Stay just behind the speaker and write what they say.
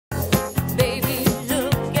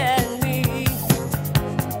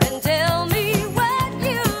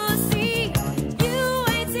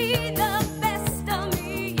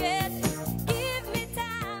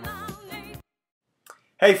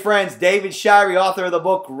Hey friends, David Shirey, author of the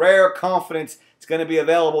book Rare Confidence. It's going to be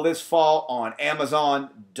available this fall on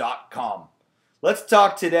Amazon.com. Let's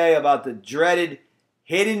talk today about the dreaded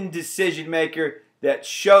hidden decision maker that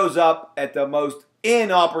shows up at the most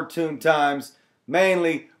inopportune times,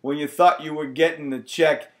 mainly when you thought you were getting the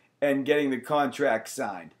check and getting the contract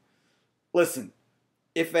signed. Listen,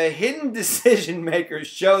 if a hidden decision maker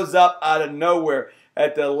shows up out of nowhere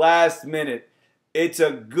at the last minute, it's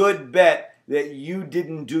a good bet that you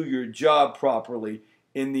didn't do your job properly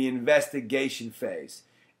in the investigation phase.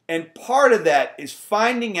 And part of that is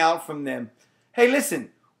finding out from them, hey,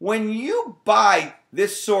 listen, when you buy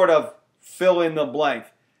this sort of fill in the blank,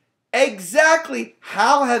 exactly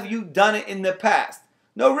how have you done it in the past?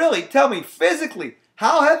 No, really, tell me physically,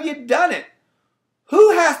 how have you done it?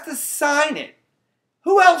 Who has to sign it?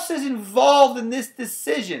 Who else is involved in this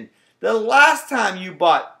decision? The last time you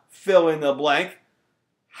bought fill in the blank,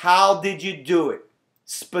 how did you do it?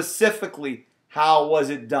 Specifically, how was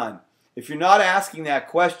it done? If you're not asking that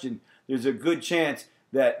question, there's a good chance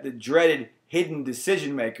that the dreaded hidden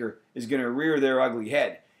decision maker is going to rear their ugly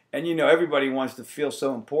head. And you know, everybody wants to feel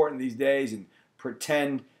so important these days and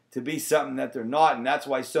pretend to be something that they're not, and that's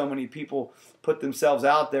why so many people put themselves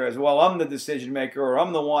out there as, well, I'm the decision maker, or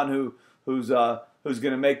I'm the one who's going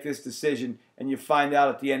to make this decision, and you find out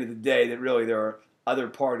at the end of the day that really there are other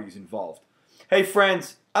parties involved. Hey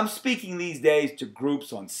friends, I'm speaking these days to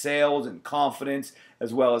groups on sales and confidence,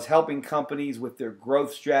 as well as helping companies with their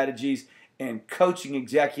growth strategies and coaching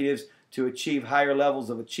executives to achieve higher levels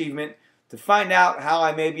of achievement. To find out how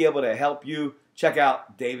I may be able to help you, check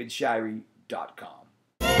out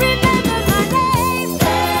davidshirey.com.